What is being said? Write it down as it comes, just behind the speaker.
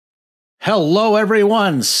Hello,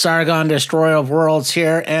 everyone. Sargon, Destroyer of Worlds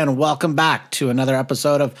here, and welcome back to another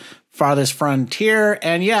episode of Farthest Frontier.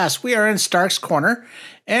 And yes, we are in Stark's Corner,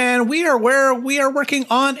 and we are where we are working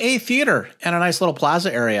on a theater and a nice little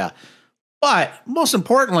plaza area. But most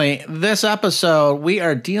importantly, this episode, we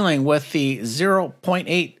are dealing with the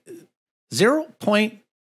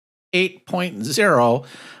 0.8.0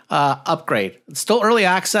 upgrade. It's still early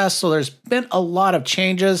access, so there's been a lot of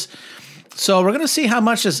changes. So we're going to see how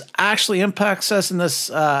much this actually impacts us in this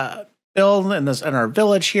build in our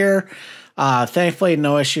village here. Thankfully,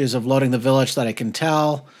 no issues of loading the village that I can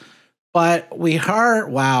tell. But we are,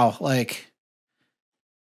 wow, got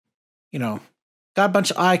a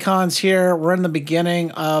bunch of icons here. We're in the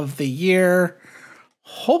beginning of the year.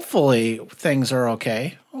 Hopefully things are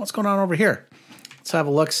okay. What's going on over here? Let's have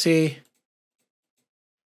a look, see.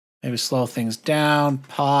 Maybe slow things down,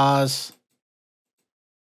 pause.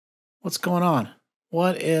 What's going on?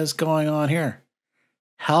 What is going on here?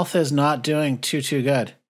 Health is not doing too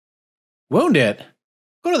good. Wounded?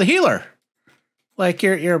 Go to the healer. Like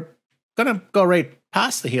you're gonna go right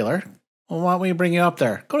past the healer. Well, why don't we bring you up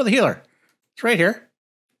there? Go to the healer. It's right here.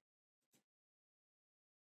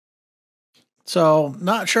 So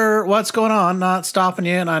not sure what's going on, not stopping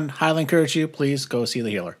you, and I highly encourage you, please go see the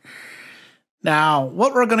healer. Now,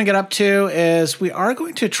 what we're going to get up to is we are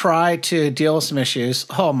going to try to deal with some issues.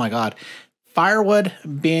 Oh my God. Firewood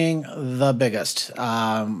being the biggest.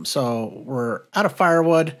 So we're out of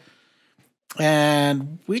firewood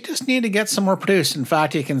and we just need to get some more produced. In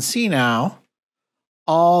fact, you can see now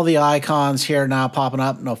all the icons here now popping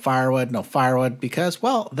up. No firewood because,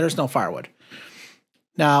 well, there's no firewood.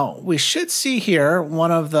 Now, we should see here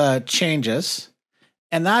one of the changes,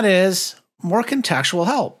 and that is more contextual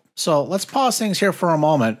help. So let's pause things here for a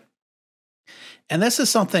moment. And this is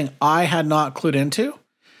something I had not clued into.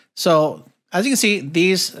 So as you can see,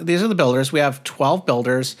 these are the builders. We have 12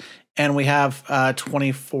 builders and we have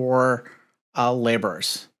 24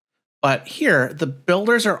 laborers. But here, the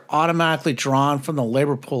builders are automatically drawn from the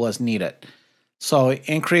labor pool as needed. So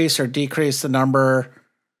increase or decrease the number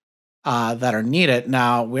that are needed.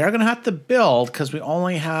 Now, we are going to have to build because we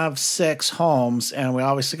only have 6 homes and we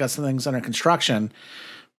obviously got some things under construction.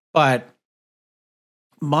 But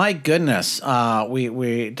my goodness,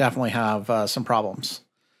 we definitely have some problems.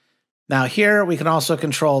 Now here we can also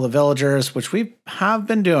control the villagers, which we have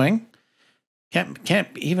been doing.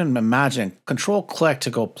 Can't even imagine. Control click to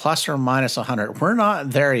go plus or minus 100. We're not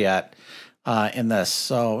there yet in this.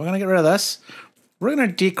 So we're going to get rid of this. We're going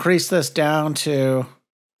to decrease this down to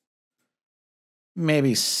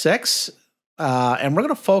maybe 6. And we're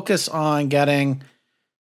going to focus on getting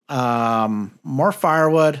more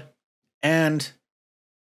firewood and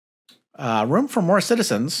room for more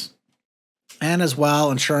citizens, and as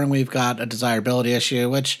well ensuring we've got a desirability issue,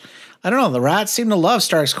 which I don't know, the rats seem to love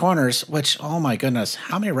Stark's Corners, which, oh my goodness,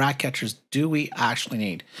 how many rat catchers do we actually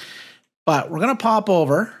need? But we're going to pop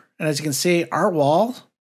over, and as you can see, our wall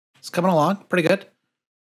is coming along pretty good.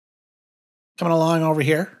 Coming along over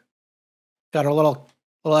here. Got our little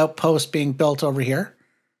outpost being built over here.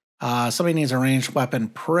 Somebody needs a ranged weapon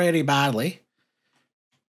pretty badly.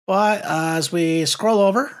 But as we scroll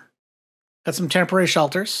over, got some temporary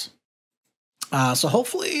shelters. So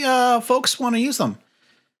hopefully folks want to use them.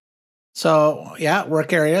 So yeah,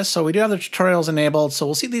 work areas. So we do have the tutorials enabled. So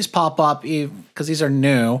we'll see these pop up because these are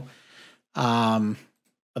new. But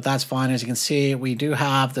that's fine. As you can see, we do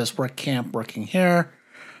have this work camp working here.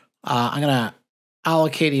 I'm going to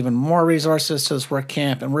allocate even more resources to this work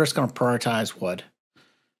camp, and we're just going to prioritize wood.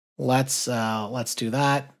 Let's do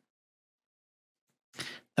that.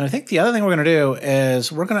 And I think the other thing we're going to do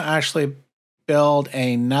is we're going to actually build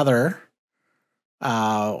another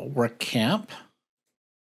work camp.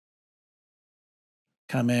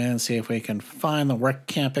 Come in and see if we can find the work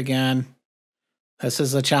camp again. This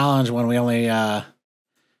is a challenge when we only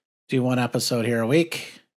do one episode here a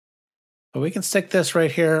week. But we can stick this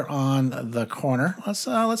right here on the corner.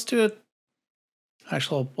 Let's do it.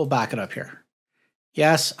 Actually, we'll back it up here.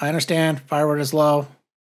 Yes, I understand. Firewood is low.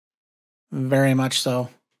 Very much so.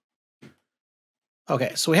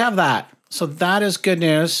 Okay, so we have that. So that is good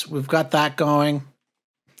news. We've got that going.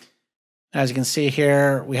 As you can see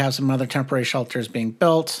here, we have some other temporary shelters being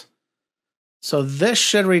built. So this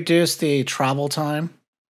should reduce the travel time.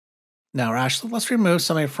 Now, actually, let's remove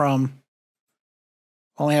somebody from...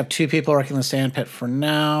 Only have 2 people working the sand pit for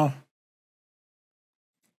now.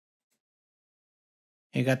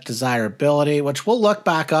 You got desirability, which we'll look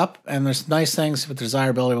back up, and there's nice things with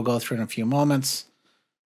desirability we'll go through in a few moments.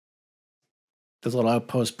 There's a little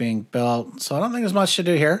outpost being built, so I don't think there's much to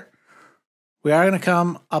do here. We are going to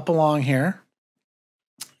come up along here,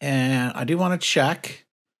 And I do want to check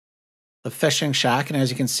the fishing shack. And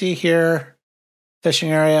as you can see here,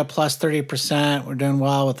 fishing area plus 30%. We're doing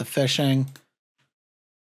well with the fishing.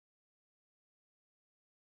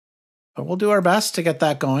 But we'll do our best to get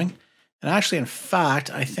that going. And actually, in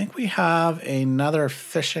fact, I think we have another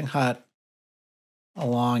fishing hut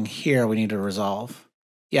along here we need to resolve.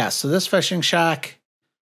 Yeah, so this fishing shack,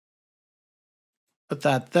 put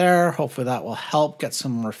that there. Hopefully that will help get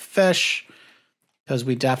some more fish because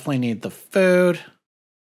we definitely need the food.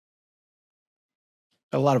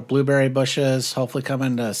 A lot of blueberry bushes, hopefully come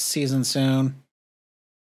into season soon.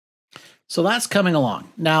 So that's coming along.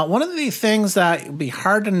 Now, one of the things that would be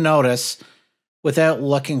hard to notice without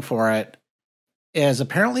looking for it is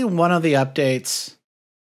apparently one of the updates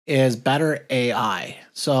is better AI.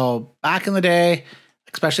 So back in the day,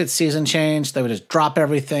 especially at season change, they would just drop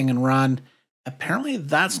everything and run. Apparently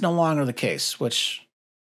that's no longer the case, which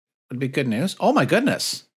would be good news. Oh my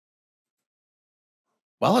goodness.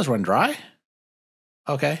 Well has run dry.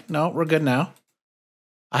 Okay, no, we're good now.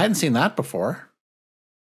 I hadn't seen that before.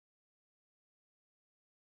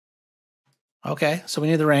 Okay, so we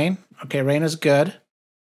need the rain. Okay, rain is good.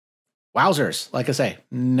 Wowzers, like I say,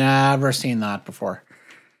 never seen that before.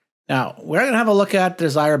 Now, we're going to have a look at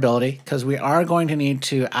desirability because we are going to need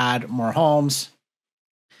to add more homes.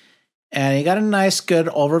 And you got a nice, good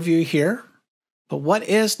overview here. But what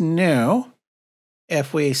is new,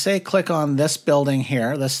 if we say click on this building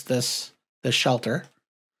here, this shelter.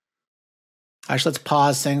 Actually, let's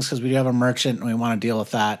pause things because we do have a merchant and we want to deal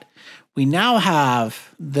with that. We now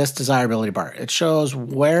have this desirability bar. It shows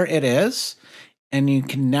where it is, and you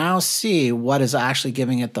can now see what is actually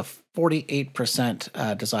giving it the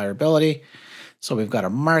 48% desirability. So we've got a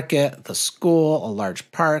market, the school, a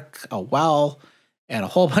large park, a well, and a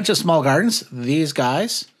whole bunch of small gardens, these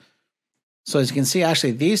guys. So as you can see,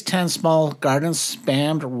 actually, these 10 small gardens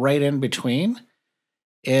spammed right in between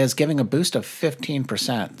is giving a boost of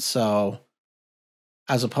 15%. So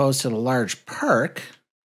as opposed to the large park,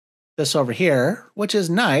 this over here, which is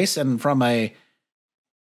nice, and from a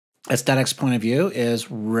aesthetics point of view is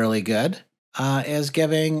really good, is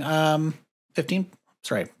giving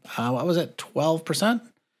 12%.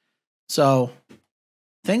 So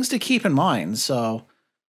things to keep in mind. So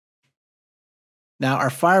now our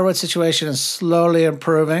firewood situation is slowly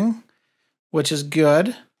improving, which is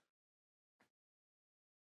good.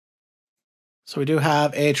 So we do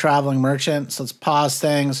have a traveling merchant. So let's pause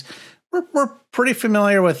things. We're pretty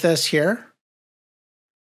familiar with this here.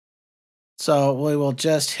 So we will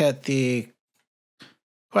just hit the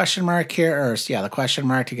question mark here, or yeah, the question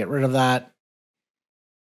mark to get rid of that.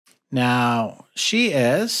 Now, she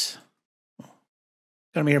is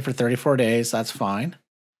going to be here for 34 days. That's fine.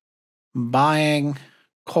 Buying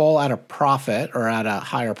coal at a profit or at a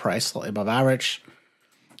higher price, slightly above average.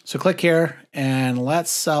 So click here and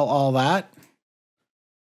let's sell all that.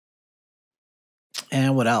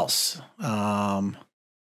 And what else?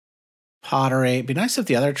 Pottery. It'd be nice if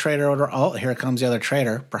the other trader order. Oh, here comes the other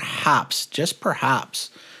trader. Perhaps, just perhaps,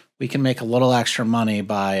 we can make a little extra money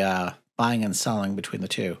by buying and selling between the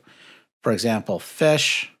two. For example,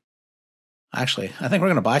 fish. Actually, I think we're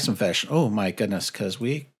going to buy some fish. Oh my goodness, because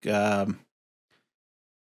we're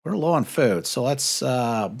low on food. So let's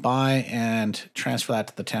buy and transfer that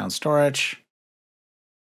to the town storage.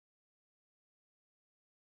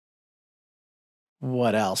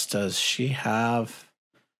 What else does she have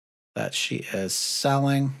that she is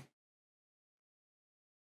selling?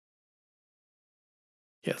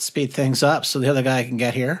 Yeah, speed things up so the other guy can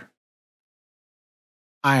get here.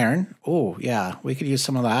 Iron. Oh, yeah, we could use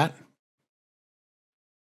some of that.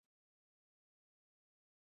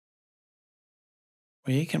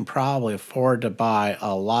 We can probably afford to buy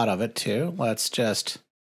a lot of it too. Let's just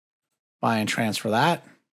buy and transfer that.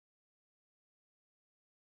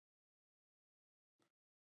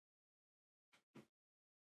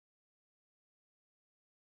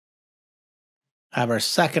 Have our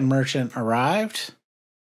second merchant arrived.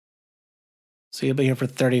 So you'll be here for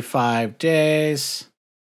 35 days.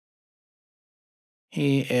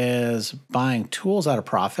 He is buying tools at a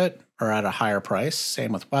profit or at a higher price.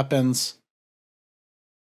 Same with weapons.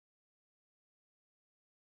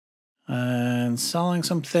 And selling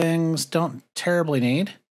some things don't terribly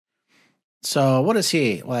need. So what is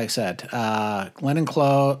he? Like I said, linen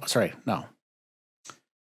clothes. Sorry, no.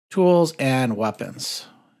 Tools and weapons.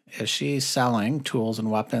 Is she selling tools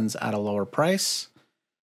and weapons at a lower price?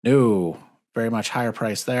 No, very much higher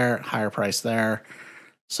price there, higher price there.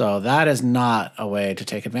 So that is not a way to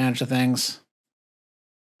take advantage of things.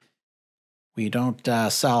 We don't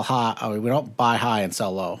sell high. We don't buy high and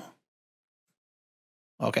sell low.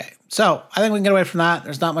 Okay, so I think we can get away from that.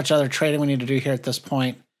 There's not much other trading we need to do here at this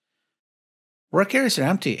point. Work areas are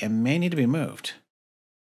empty and may need to be moved.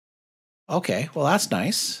 Okay, well, that's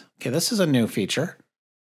nice. Okay, this is a new feature.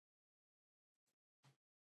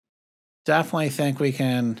 Definitely think we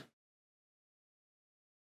can.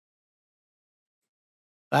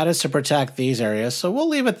 That is to protect these areas, so we'll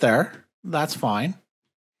leave it there. That's fine.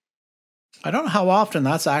 I don't know how often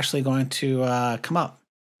that's actually going to come up,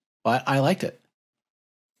 but I liked it.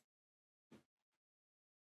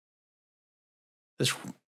 This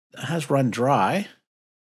has run dry.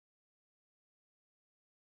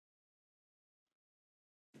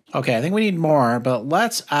 Okay, I think we need more, but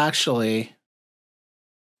let's actually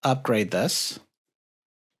upgrade this.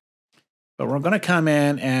 But we're going to come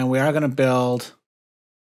in and we are going to build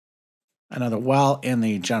another well in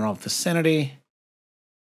the general vicinity.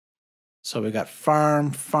 So we got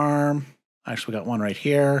farm. Actually, we got one right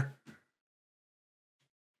here.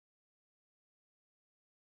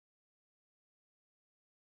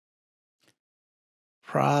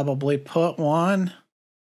 Probably put one.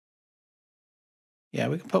 Yeah,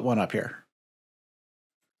 we can put one up here.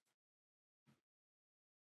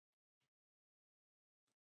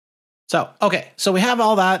 So, okay, so we have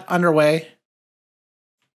all that underway.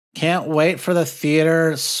 Can't wait for the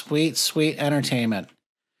theater. Sweet, sweet entertainment.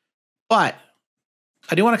 But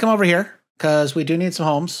I do want to come over here because we do need some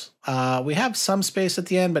homes. We have some space at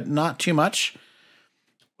the end, but not too much.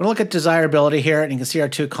 We're going to look at desirability here, and you can see our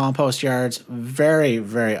two compost yards. Very,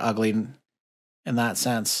 very ugly in that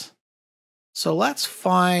sense. So let's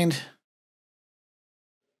find...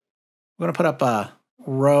 We're going to put up a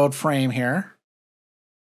road frame here.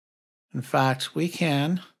 In fact, we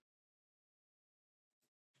can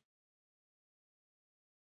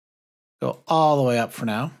go all the way up for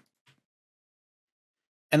now.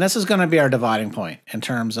 And this is going to be our dividing point in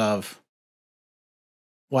terms of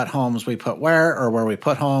what homes we put where or where we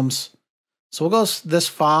put homes. So we'll go this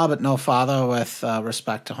far, but no farther with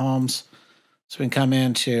respect to homes. So we can come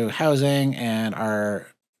into housing and our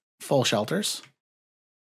full shelters.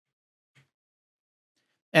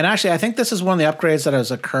 And actually, I think this is one of the upgrades that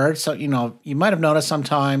has occurred. So, you know, you might have noticed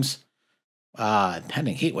sometimes,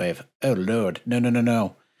 pending heat wave. Oh, Lord.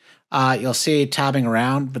 No. You'll see tabbing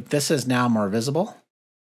around, but this is now more visible.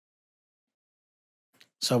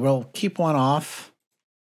 So we'll keep one off.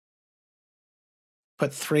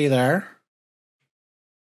 Put 3 there.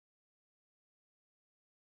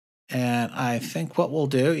 And I think what we'll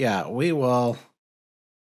do, yeah, we will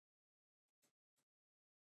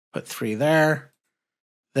put 3 there.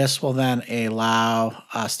 This will then allow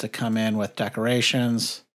us to come in with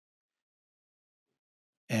decorations.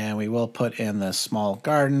 And we will put in the small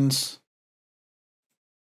gardens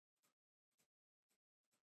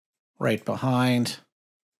right behind.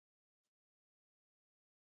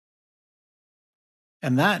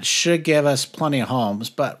 And that should give us plenty of homes,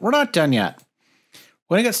 but we're not done yet.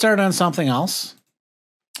 We're going to get started on something else.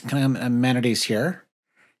 Kind of amenities here.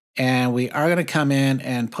 And we are going to come in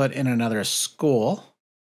and put in another school.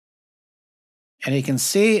 And you can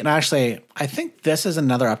see, and actually, I think this is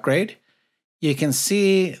another upgrade. You can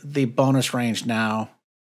see the bonus range now.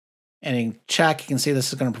 And you can check, you can see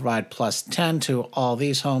this is going to provide +10 to all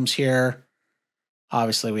these homes here.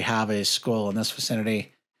 Obviously, we have a school in this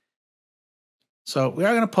vicinity. So we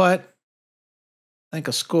are going to put, I think,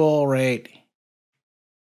 a school right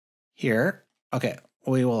here. Okay,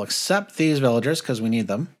 we will accept these villagers because we need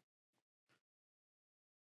them.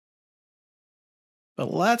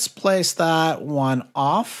 But let's place that one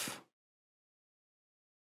off.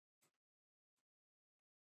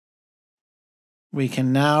 We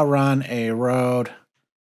can now run a road. I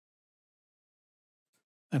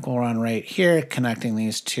think we'll run right here, connecting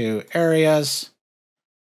these two areas.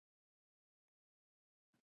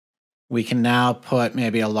 We can now put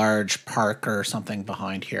maybe a large park or something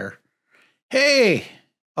behind here. Hey!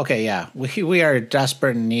 Okay, yeah, we are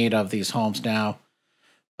desperate in need of these homes now.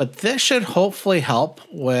 But this should hopefully help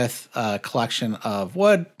with a collection of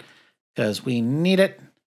wood because we need it.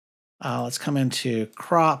 Let's come into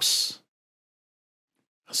crops.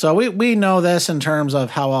 So we know this in terms of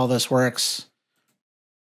how all this works.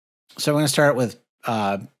 So we're going to start with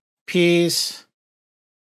peas,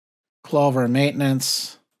 clover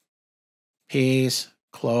maintenance, peas,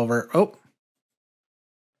 clover,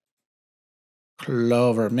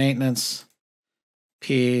 clover maintenance,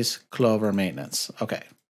 peas, clover maintenance. Okay.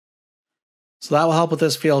 So that will help with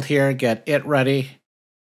this field here, get it ready.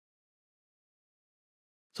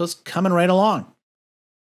 So it's coming right along.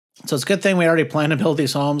 So it's a good thing we already plan to build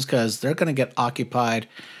these homes because they're going to get occupied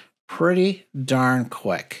pretty darn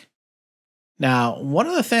quick. Now, one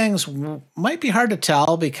of the things might be hard to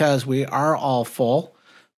tell because we are all full,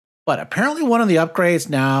 but apparently one of the upgrades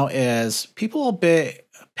now is people will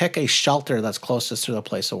pick a shelter that's closest to the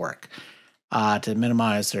place of work to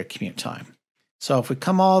minimize their commute time. So if we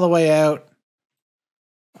come all the way out,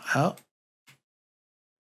 got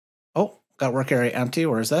work area empty.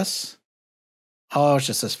 Where's this? Oh, it's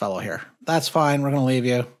just this fellow here. That's fine. We're going to leave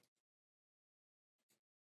you.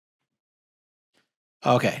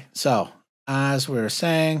 Okay, so as we were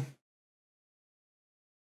saying,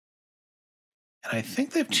 and I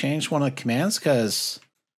think they've changed one of the commands because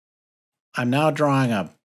I'm now drawing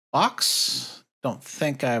a box. Don't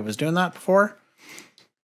think I was doing that before.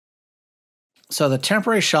 So the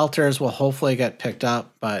temporary shelters will hopefully get picked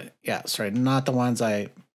up, but yeah, sorry, not the ones I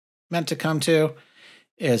meant to come to.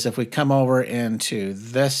 Is if we come over into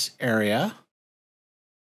this area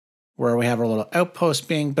where we have our little outpost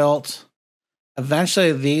being built,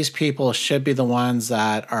 eventually these people should be the ones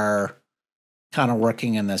that are kind of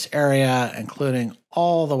working in this area, including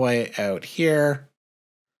all the way out here.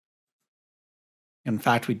 In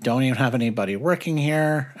fact, we don't even have anybody working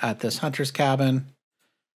here at this hunter's cabin.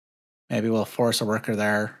 Maybe we'll force a worker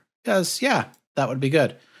there because, yeah, that would be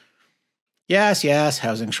good. Yes,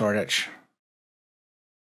 housing shortage.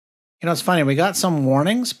 You know, it's funny. We got some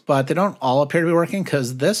warnings, but they don't all appear to be working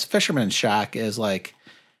because this fisherman's shack is like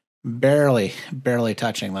barely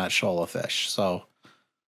touching that shoal of fish. So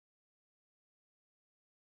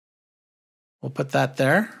we'll put that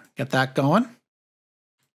there, get that going.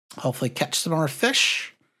 Hopefully catch some more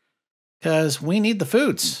fish because we need the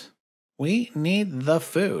foods. We need the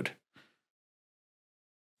food.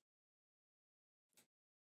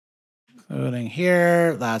 Including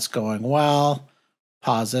here, that's going well.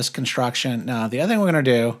 Pause this construction. Now, the other thing we're going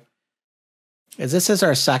to do is this is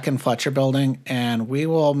our second Fletcher building, and we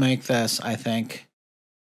will make this, I think,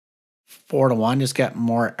 4-to-1, just get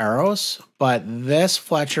more arrows. But this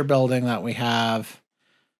Fletcher building that we have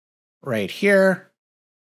right here,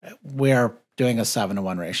 we are doing a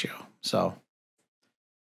 7-to-1 ratio. So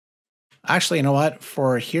actually, you know what?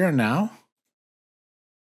 For here now,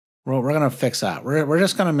 we're going to fix that. We're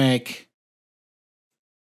just going to make...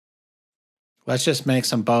 Let's just make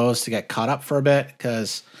some bows to get caught up for a bit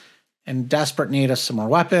because in desperate need of some more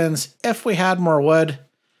weapons. If we had more wood,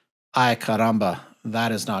 ay caramba,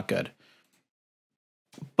 that is not good.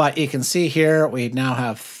 But you can see here, we now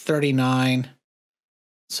have 39.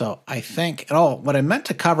 So I think, what I meant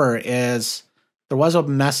to cover is there was a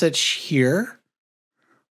message here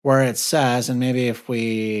where it says, and maybe if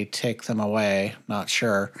we take them away, not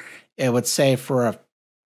sure, it would say for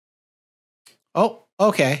a,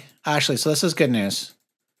 okay. Actually, so this is good news.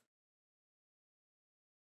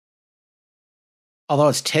 Although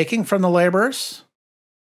it's taking from the laborers,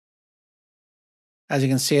 as you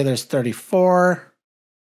can see, there's 34.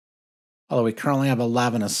 Although we currently have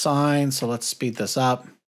 11 assigned, so let's speed this up.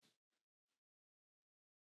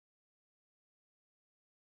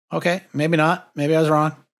 Okay, maybe not. Maybe I was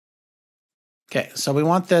wrong. Okay, so we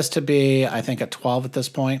want this to be, I think, at 12 at this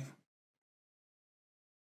point.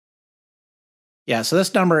 Yeah, so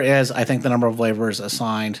this number is, I think, the number of laborers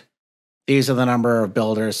assigned. These are the number of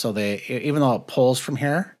builders, so they, even though it pulls from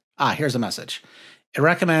here, here's a message. It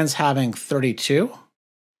recommends having 32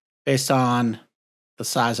 based on the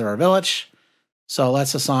size of our village. So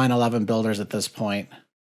let's assign 11 builders at this point.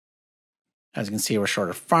 As you can see, we're short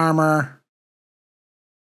a farmer.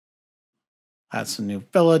 Had some new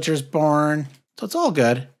villagers born. So it's all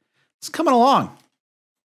good. It's coming along.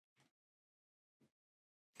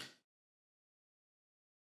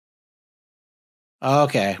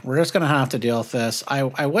 Okay, we're just going to have to deal with this.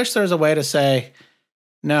 I wish there was a way to say,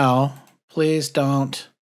 no, please don't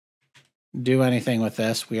do anything with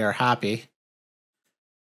this. We are happy.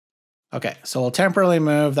 Okay, so we'll temporarily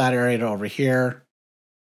move that area to over here.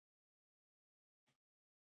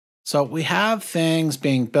 So we have things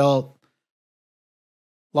being built,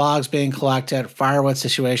 logs being collected, firewood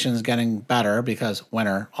situation is getting better because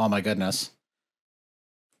winter, oh my goodness.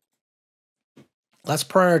 Let's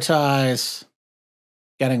prioritize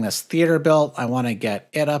getting this theater built. I want to get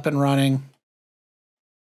it up and running.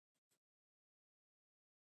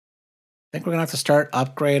 I think we're going to have to start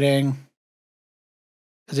upgrading.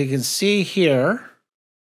 As you can see here,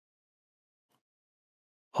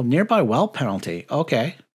 nearby well penalty.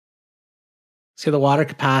 Okay. See the water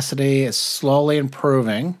capacity is slowly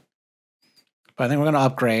improving, but I think we're going to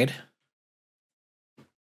upgrade.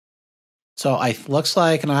 So looks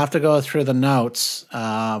like, and I have to go through the notes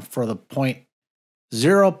for the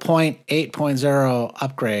 0.8.0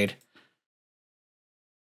 upgrade.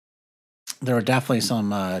 there were definitely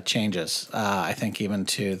some changes, I think, even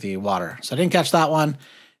to the water. So I didn't catch that one.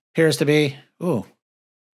 Appears to be, we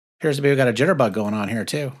got a jitterbug going on here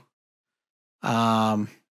too.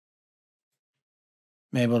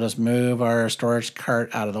 Maybe we'll just move our storage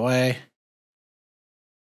cart out of the way.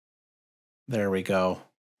 There we go.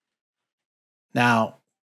 Now,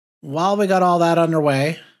 while we got all that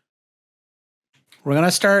underway, we're going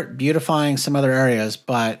to start beautifying some other areas,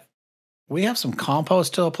 but we have some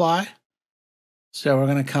compost to apply. So we're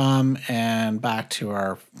going to come and back to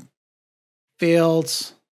our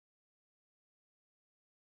fields.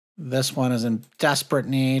 This one is in desperate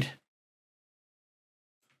need.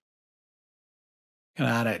 Going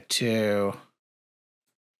to add it to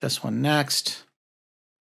this one next.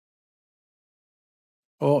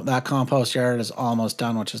 Oh, that compost yard is almost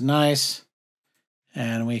done, which is nice.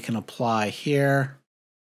 And we can apply here.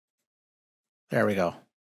 There we go.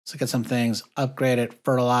 So get some things upgraded,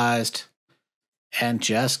 fertilized, and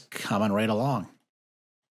just coming right along.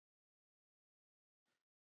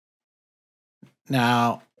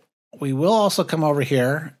 Now, we will also come over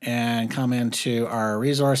here and come into our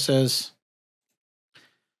resources.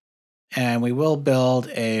 And we will build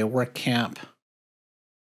a work camp. I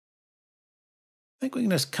think we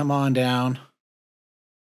can just come on down.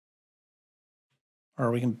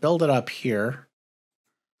 Or we can build it up here.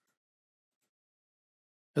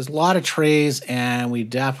 There's a lot of trees, and we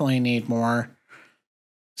definitely need more.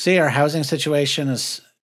 See, our housing situation is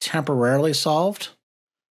temporarily solved,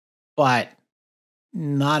 but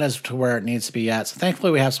not as to where it needs to be yet. So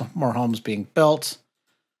thankfully, we have some more homes being built.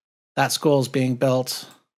 That school is being built.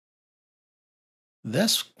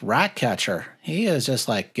 This rat catcher, he is just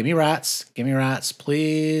like, give me rats,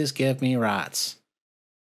 please give me rats.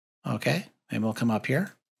 Okay, maybe we'll come up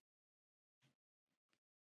here.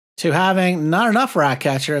 To having not enough rat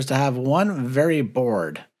catchers to have one very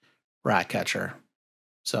bored rat catcher.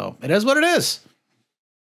 So it is what it is.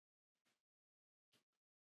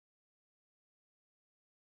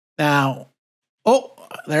 Now, oh,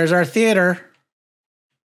 there's our theater.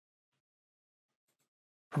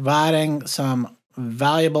 Providing some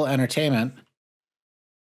valuable entertainment.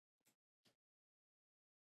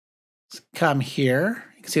 Let's come here.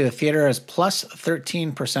 You can see the theater is plus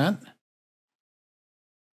 13%.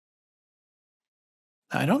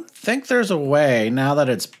 I don't think there's a way, now that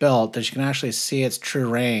it's built, that you can actually see its true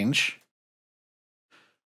range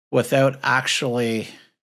without actually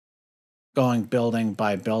going building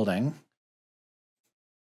by building.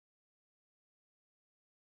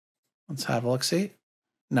 Let's have a look-see.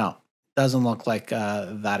 No, doesn't look like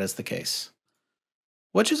that is the case,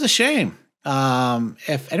 which is a shame.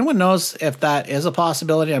 If anyone knows if that is a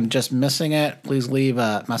possibility, I'm just missing it, please leave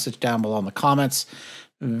a message down below in the comments.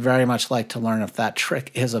 Very much like to learn if that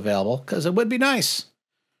trick is available, because it would be nice.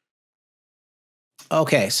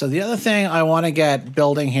 Okay, so the other thing I want to get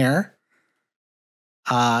building here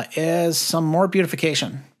is some more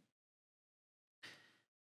beautification.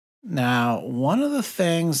 Now, one of the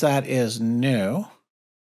things that is new,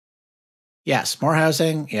 yes, more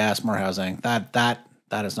housing. Yes, more housing. That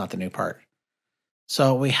is not the new part.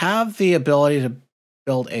 So we have the ability to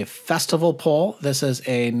build a festival pole. This is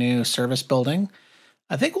a new service building.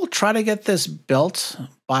 I think we'll try to get this built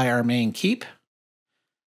by our main keep.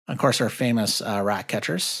 Of course, our famous rat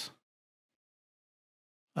catchers.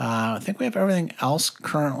 I think we have everything else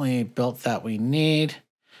currently built that we need.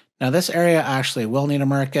 Now, this area actually will need a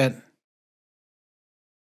market.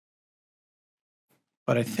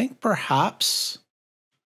 But I think perhaps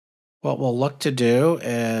what we'll look to do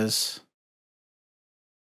is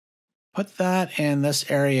put that in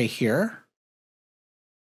this area here,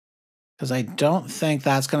 because I don't think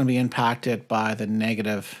that's going to be impacted by the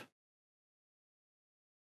negative.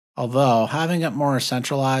 Although having it more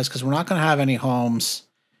centralized, because we're not going to have any homes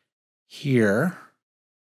here.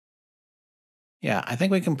 Yeah, I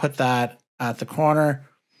think we can put that at the corner.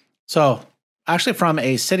 So actually, from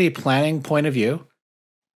a city planning point of view,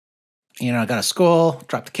 you know, I got a school,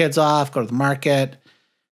 drop the kids off, go to the market,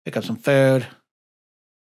 pick up some food.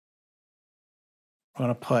 I'm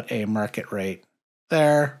going to put a market rate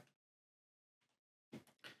there.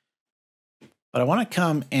 But I want to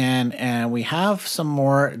come in and we have some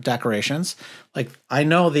more decorations. Like, I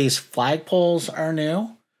know these flagpoles are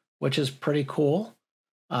new, which is pretty cool.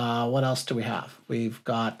 What else do we have? We've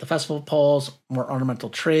got the festival poles, more ornamental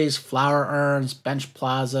trees, flower urns, bench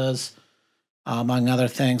plazas, among other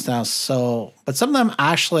things now. So, but some of them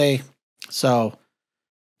actually, so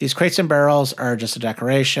these crates and barrels are just a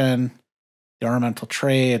decoration. The ornamental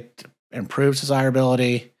tree, it improves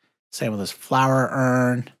desirability. Same with this flower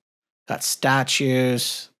urn. Got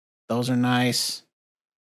statues. Those are nice.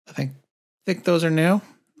 I think think those are new,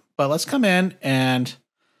 but let's come in and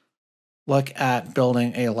look at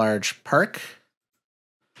building a large park.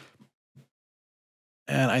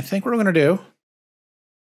 And I think what we're going to do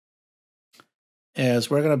is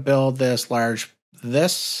we're going to build this large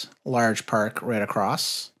park right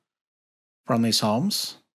across from these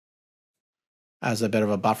homes as a bit of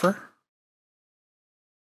a buffer.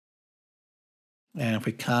 And if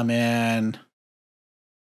we come in,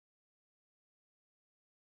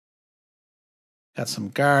 got some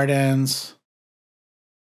gardens.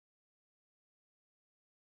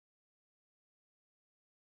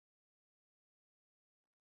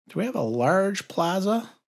 Do we have a large plaza?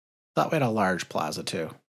 Thought we had a large plaza too.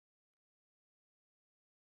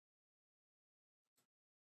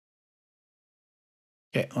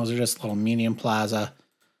 Okay, those are just little medium plaza.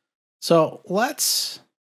 So let's,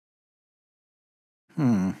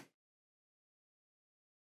 I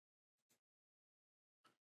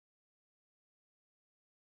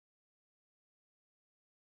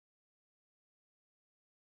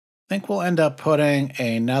think we'll end up putting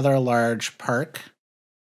another large park.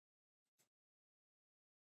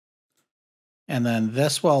 And then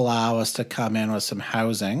this will allow us to come in with some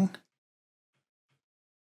housing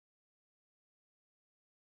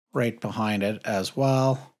right behind it as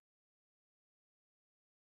well.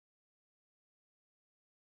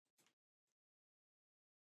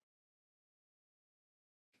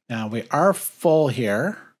 Now we are full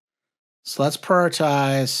here. So let's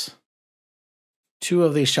prioritize 2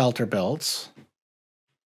 of these shelter builds.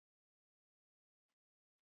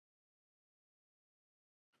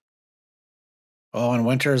 Oh, and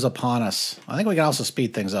winter is upon us. I think we can also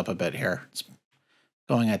speed things up a bit here. It's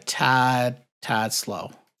going a tad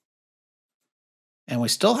slow. And we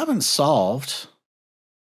still haven't solved.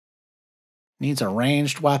 Needs a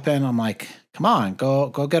ranged weapon. I'm like, come on, go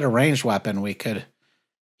get a ranged weapon.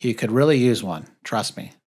 You could really use one. Trust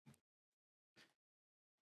me.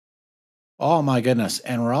 Oh my goodness.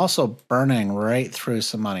 And we're also burning right through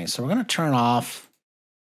some money. So we're going to turn off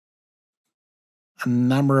a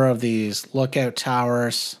number of these lookout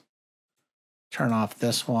towers. Turn off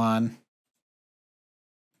this one.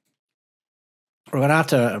 We're going to have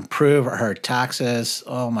to improve our taxes.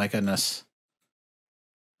 Oh my goodness.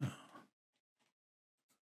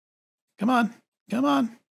 Come on. Come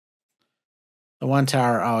on. The one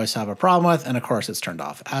tower I always have a problem with. And of course it's turned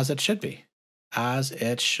off, as it should be. As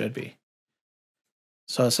it should be.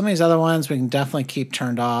 So some of these other ones we can definitely keep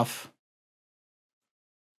turned off,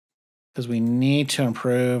 because we need to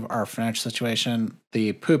improve our financial situation.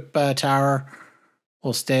 The poop tower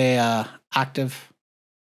will stay active.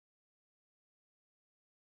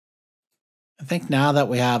 I think now that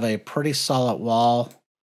we have a pretty solid wall,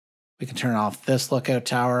 we can turn off this lookout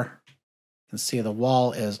tower. You can see the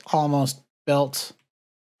wall is almost built.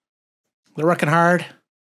 They're working hard.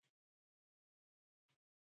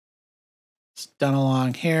 It's done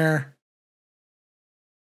along here.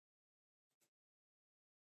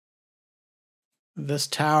 This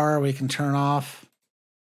tower we can turn off.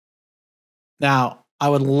 Now, I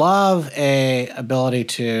would love a ability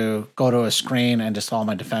to go to a screen and just all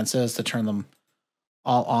my defenses to turn them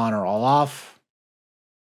all on or all off.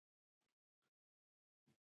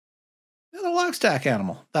 The log stack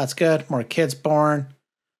animal. That's good. More kids born.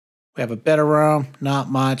 We have a bit of room, not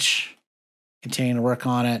much. Continue to work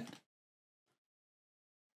on it.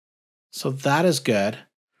 So that is good.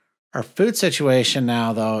 Our food situation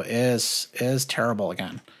now, though, is terrible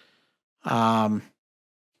again.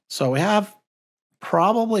 So we have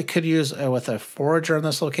probably could use with a forager in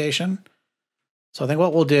this location. So I think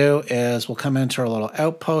what we'll do is we'll come into our little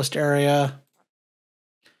outpost area,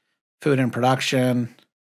 food and production.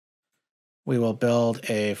 We will build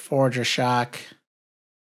a forager shack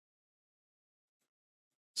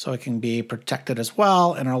so it can be protected as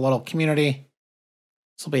well in our little community.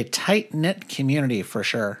 This will be a tight-knit community for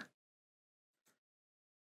sure.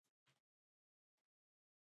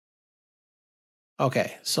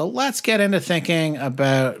 Okay, so let's get into thinking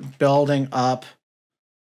about building up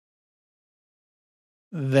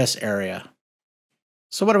this area.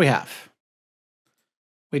 So what do we have?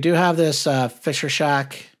 We do have this Fisher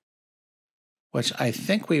Shack, which I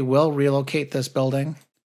think we will relocate this building.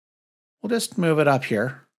 We'll just move it up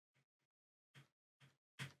here.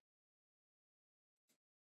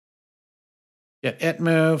 Get it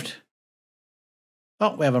moved.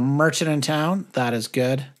 Oh, we have a merchant in town. That is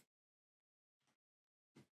good.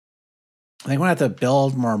 I think we're going to have to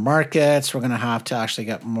build more markets. We're going to have to actually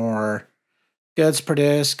get more goods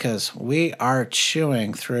produced because we are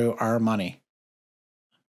chewing through our money.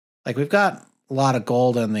 Like we've got a lot of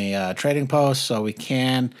gold in the trading post, so we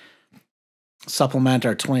can supplement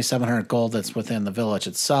our 2,700 gold that's within the village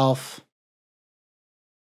itself.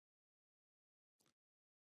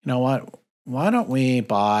 You know what? Why don't we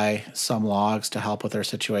buy some logs to help with their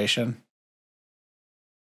situation?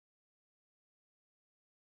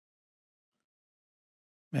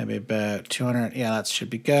 Maybe about 200. Yeah, that should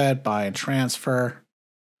be good. Buy and transfer.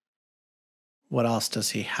 What else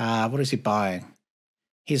does he have? What is he buying?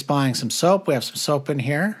 He's buying some soap. We have some soap in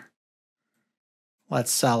here.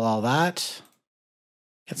 Let's sell all that.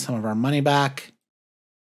 Get some of our money back.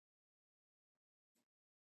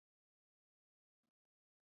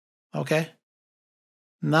 Okay.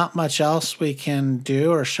 Not much else we can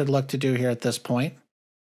do or should look to do here at this point.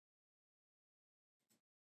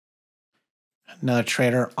 Another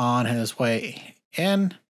trader on his way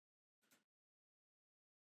in.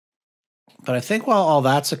 But I think while all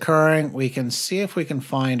that's occurring, we can see if we can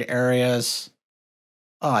find areas.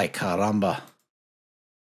 Ay, caramba.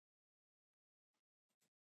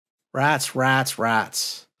 Rats, rats,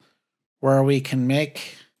 rats. Where we can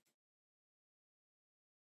make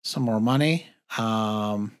some more money.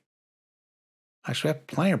 Actually, we have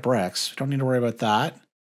plenty of bricks. We don't need to worry about that.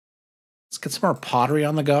 Let's get some more pottery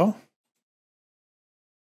on the go.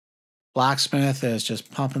 Blacksmith is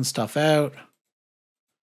just pumping stuff out.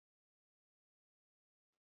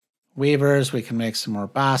 Weavers, we can make some more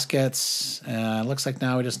baskets. It looks like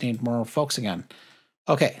now we just need more folks again.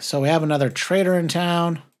 Okay, so we have another trader in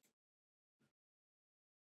town.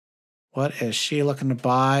 What is she looking to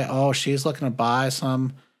buy? Oh, she's looking to buy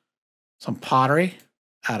some pottery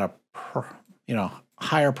at a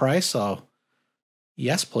higher price. So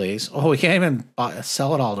yes, please. Oh, we can't even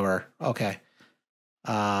sell it all to her. Okay.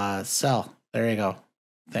 Sell. There you go.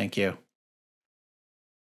 Thank you.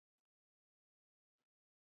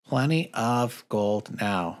 Plenty of gold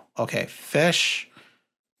now. Okay, fish.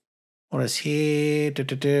 What does he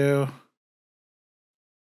do?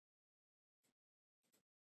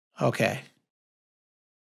 Okay.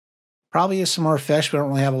 Probably use some more fish. We don't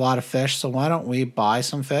really have a lot of fish, so why don't we buy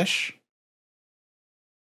some fish?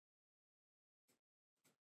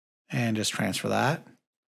 And just transfer that.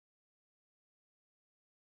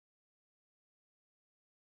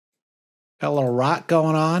 Got a little rot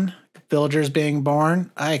going on. Villagers being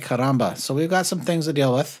born. Ay, caramba. So we've got some things to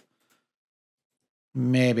deal with.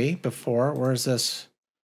 Maybe before. Where's this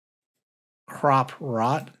crop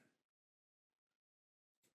rot?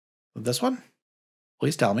 This one?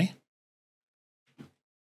 Please tell me.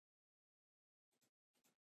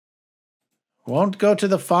 Won't go to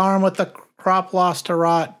the farm with the crop lost to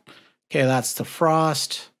rot. Okay, that's the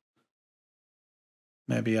frost.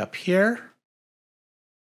 Maybe up here.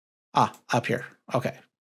 Ah, up here. Okay.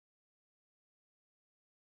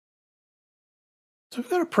 So we've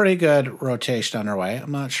got a pretty good rotation underway.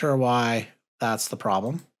 I'm not sure why that's the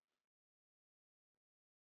problem.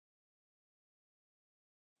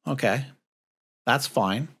 Okay. That's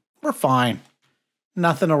fine. We're fine.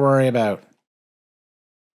 Nothing to worry about.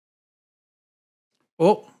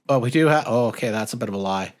 Oh, but we do have... Oh, okay, that's a bit of a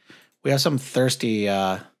lie. We have some thirsty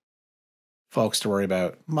folks to worry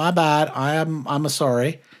about. My bad. I'm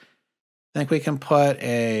sorry. I think we can put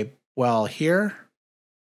a well here.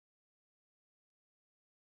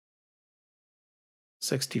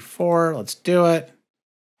 64. Let's do it.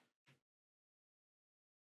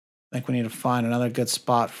 I think we need to find another good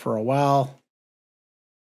spot for a well.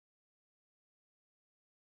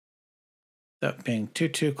 That being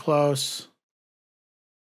too close.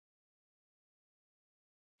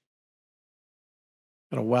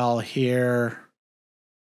 Got a well here.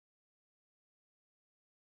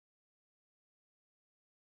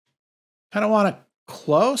 Kind of want it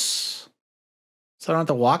close, so I don't have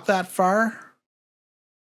to walk that far.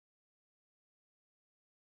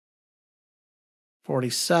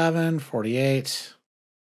 47, 48.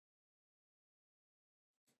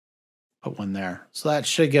 Put one there. So that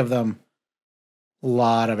should give them a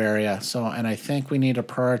lot of area. So, and I think we need to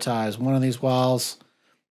prioritize one of these wells.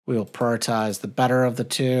 We will prioritize the better of the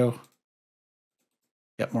two.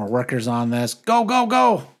 Get more workers on this. Go, go,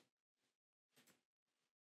 go!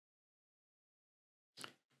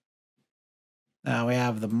 Now we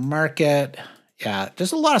have the market. Yeah,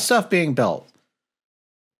 there's a lot of stuff being built.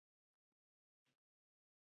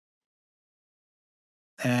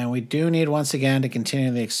 And we do need, once again, to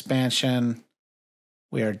continue the expansion.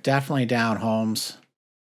 We are definitely down homes.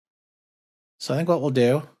 So I think what we'll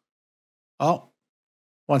do... Oh,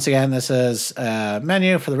 once again, this is a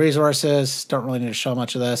menu for the resources. Don't really need to show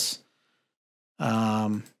much of this.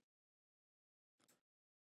 Nice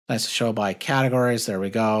to show by categories. There we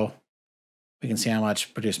go. We can see how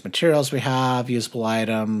much produced materials we have, usable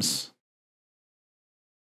items.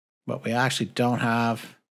 But we actually don't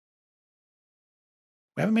have...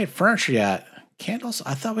 We haven't made furniture yet. Candles?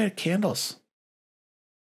 I thought we had candles.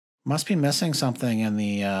 Must be missing something in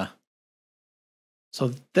the...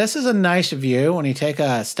 So this is a nice view when you take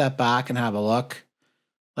a step back and have a look.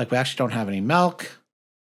 Like we actually don't have any milk,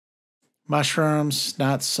 mushrooms,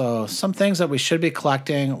 nuts. So some things that we should be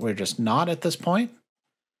collecting, we're just not at this point.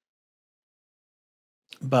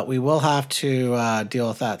 But we will have to deal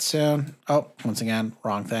with that soon. Oh, once again,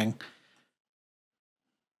 wrong thing.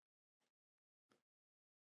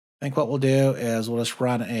 I think what we'll do is we'll just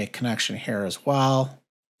run a connection here as well.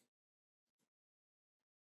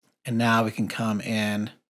 And now we can come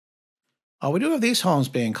in. Oh, we do have these homes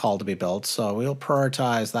being called to be built, so we'll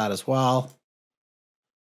prioritize that as well.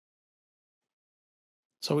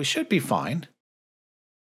 So we should be fine.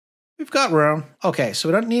 We've got room. Okay, so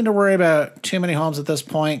we don't need to worry about too many homes at this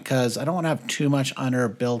point because I don't want to have too much under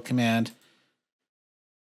build command.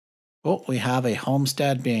 Oh, we have a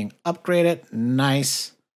homestead being upgraded.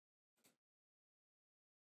 Nice.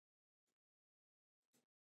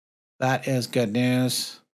 That is good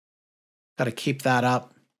news. Got to keep that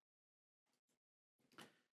up.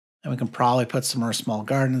 And we can probably put some more small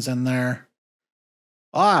gardens in there.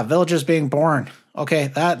 Ah, villagers being born. Okay,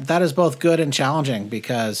 that is both good and challenging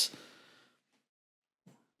because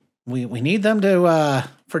we need them to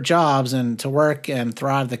for jobs and to work and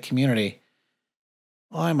thrive the community.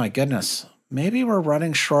 Oh my goodness. Maybe we're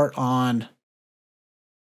running short on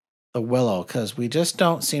the willow because we just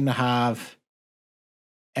don't seem to have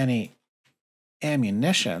any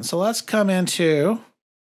ammunition. So let's come into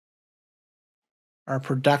our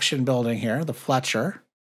production building here, the Fletcher.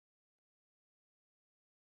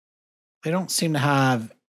 They don't seem to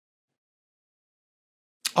have...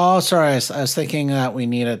 Oh, sorry. I was thinking that we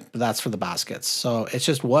needed... That's for the baskets. So it's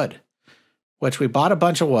just wood, which we bought a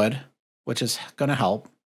bunch of wood, which is going to help.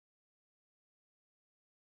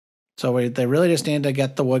 So they really just need to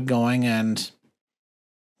get the wood going and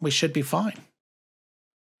we should be fine.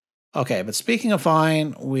 Okay, but speaking of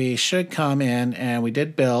fine, we should come in and we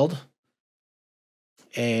did build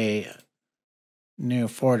a new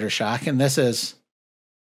forager shack. And this is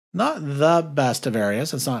not the best of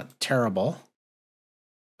areas. It's not terrible.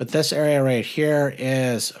 But this area right here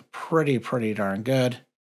is pretty darn good.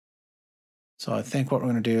 So I think what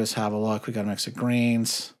we're going to do is have a look. We got a mix of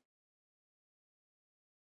greens.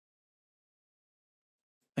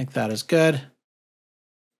 I think that is good.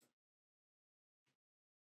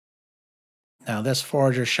 Now this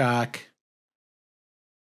forager shack,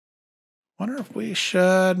 wonder if we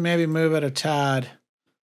should maybe move it a tad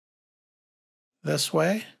this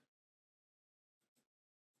way.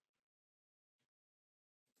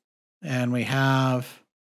 And we have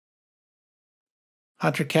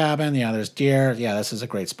hunter cabin. Yeah, there's deer. Yeah, this is a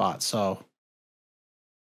great spot. So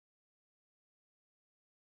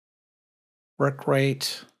work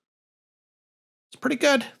rate, it's pretty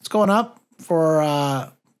good. It's going up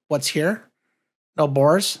for what's here. No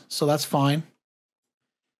boars, so that's fine.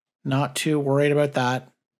 Not too worried about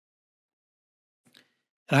that.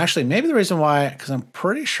 And actually, maybe the reason why, because I'm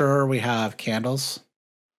pretty sure we have candles.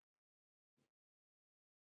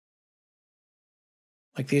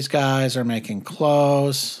 Like these guys are making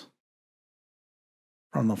clothes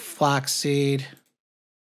from the flaxseed.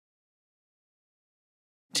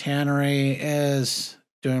 Tannery is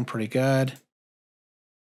doing pretty good.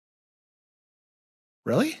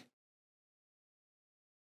 Really?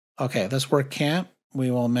 Okay, this work camp,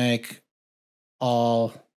 we will make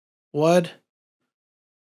all wood.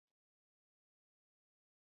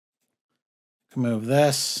 Move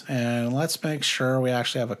this, and let's make sure we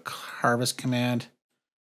actually have a harvest command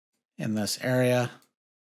in this area.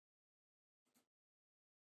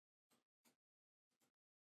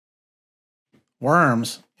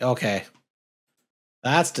 Worms, okay.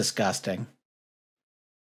 That's disgusting.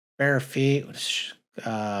 Bare feet,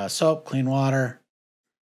 soap, clean water.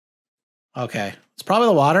 Okay, it's probably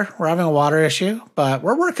the water. We're having a water issue, but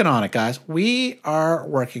we're working on it, guys. We are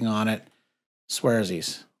working on it.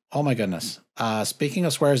 Swearsies. Oh my goodness. Speaking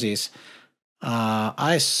of swearsies,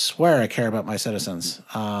 I swear I care about my citizens.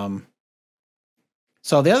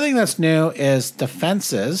 So the other thing that's new is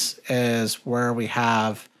defenses is where we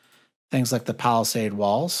have things like the palisade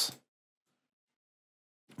walls.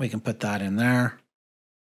 We can put that in there.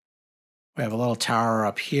 We have a little tower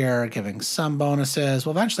up here giving some bonuses.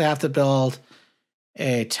 We'll eventually have to build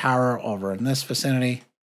a tower over in this vicinity.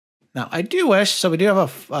 Now, I do wish, so we do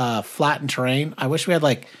have a flattened terrain. I wish we had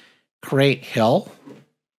like create hill.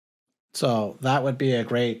 So that would be a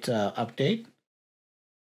great update.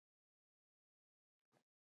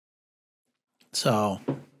 So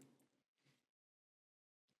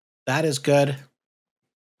that is good.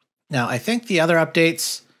 Now, I think the other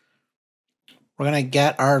updates we're going to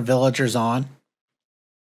get our villagers on,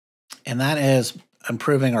 and that is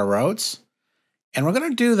improving our roads. And we're going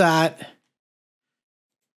to do that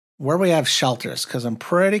where we have shelters, because I'm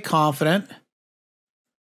pretty confident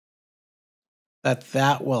that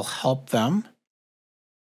that will help them.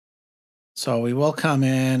 So we will come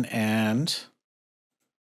in and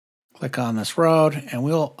click on this road, and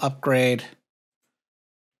we'll upgrade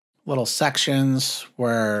little sections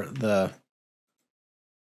where the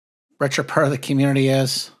richer part of the community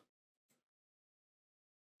is.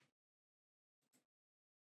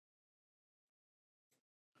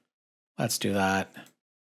 Let's do that.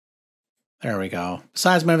 There we go.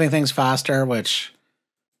 Besides moving things faster, which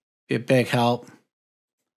be a big help,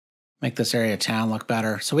 make this area of town look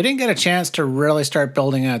better. So we didn't get a chance to really start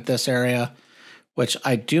building out this area, which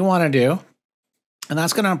I do want to do. And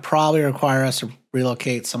that's going to probably require us to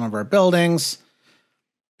relocate some of our buildings,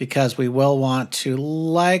 because we will want to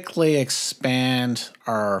likely expand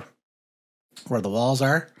our where the walls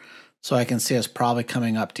are. So I can see us probably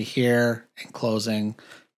coming up to here and closing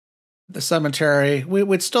the cemetery. We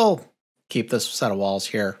would still keep this set of walls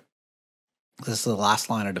here. This is the last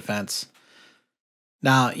line of defense.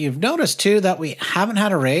 Now, you've noticed too that we haven't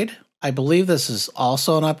had a raid. I believe this is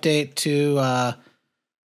also an update to the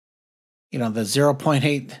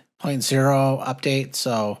 0.8.0 update.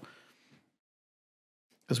 So,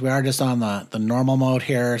 because we are just on the normal mode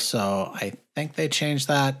here, so I think they changed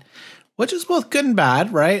that, which is both good and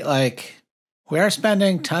bad, right? Like, we are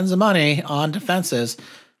spending tons of money on defenses,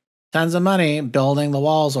 tons of money building the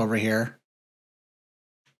walls over here,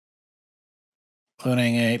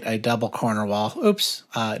 including a double corner wall. Oops,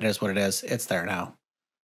 it is what it is. It's there now.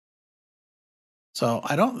 So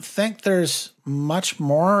I don't think there's much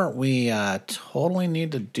more we totally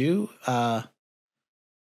need to do.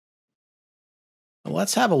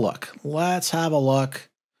 Let's have a look. Let's have a look.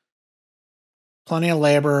 Plenty of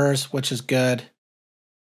laborers, which is good.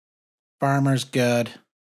 Farmers, good.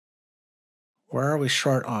 Where are we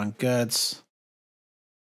short on goods?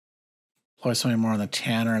 Employ somebody more on the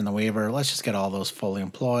tanner and the weaver. Let's just get all those fully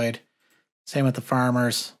employed. Same with the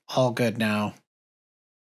farmers. All good now.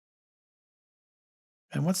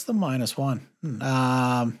 And what's the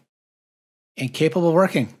 -1? Incapable of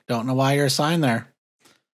working. Don't know why you're assigned there.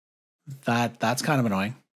 That's kind of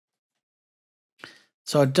annoying.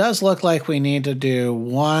 So it does look like we need to do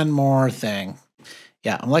one more thing.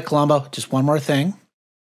 Yeah, I'm like Columbo, just one more thing.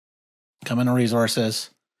 Come into resources,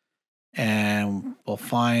 and we'll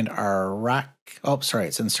find our rack. Oh, sorry,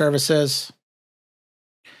 it's in services.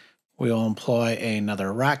 We will employ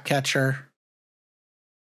another rack catcher.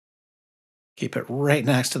 Keep it right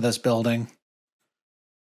next to this building,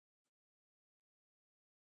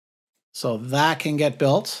 so that can get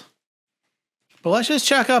built. But let's just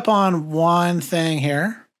check up on one thing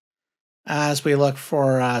here as we look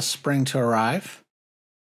for spring to arrive.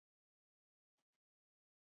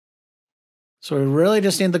 So we really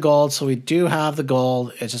just need the gold. So we do have the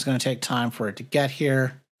gold. It's just going to take time for it to get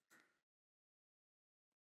here.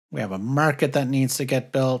 We have a market that needs to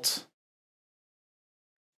get built.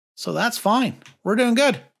 So that's fine. We're doing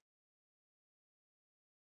good. I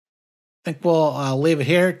think we'll leave it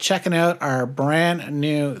here, checking out our brand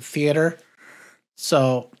new theater.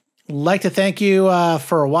 So I'd like to thank you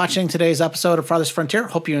for watching today's episode of Farthest Frontier.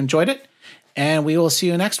 Hope you enjoyed it, and we will see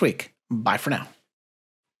you next week. Bye for now.